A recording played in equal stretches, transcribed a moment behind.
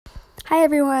Hi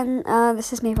everyone,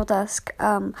 this is Maple Dusk.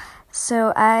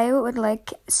 So I would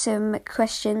like some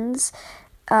questions.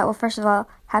 First of all,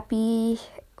 I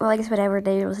guess whatever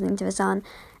day you're listening to this on.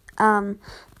 Yeah,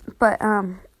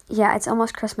 it's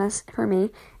almost Christmas for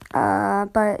me.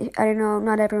 But I don't know,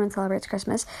 not everyone celebrates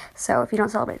Christmas. So if you don't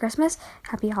celebrate Christmas,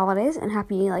 happy holidays and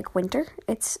happy, winter.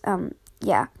 It's,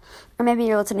 yeah. Or maybe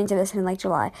you're listening to this in,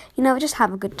 July. Just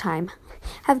have a good time.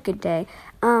 Have a good day.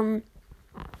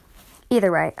 Either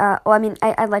way,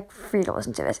 I'd like for you to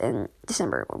listen to this in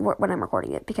December when I'm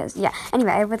recording it, because, yeah.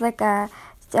 Anyway, I would like,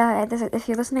 if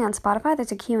you're listening on Spotify, there's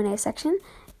a Q&A section,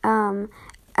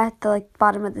 at the,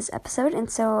 bottom of this episode, and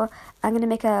so I'm gonna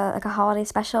make a holiday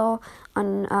special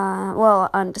on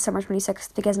December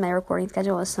 26th, because my recording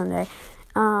schedule is Sunday,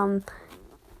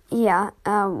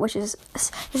 which is,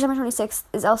 December 26th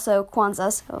is also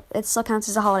Kwanzaa, so it still counts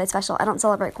as a holiday special. I don't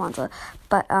celebrate Kwanzaa,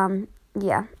 but,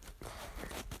 yeah.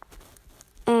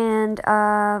 And,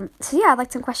 I'd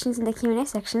like some questions in the Q&A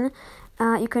section.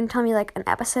 You can tell me, an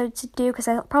episode to do, because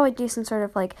I'll probably do some sort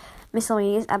of,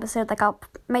 miscellaneous episode.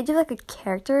 Might do, a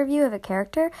character review of a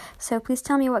character, so please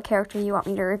tell me what character you want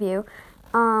me to review.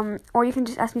 Or you can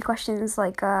just ask me questions,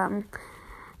 I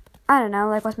don't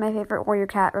know, what's my favorite warrior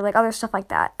cat, or, other stuff like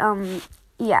that. And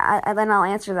then I'll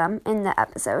answer them in the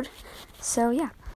episode. So, yeah.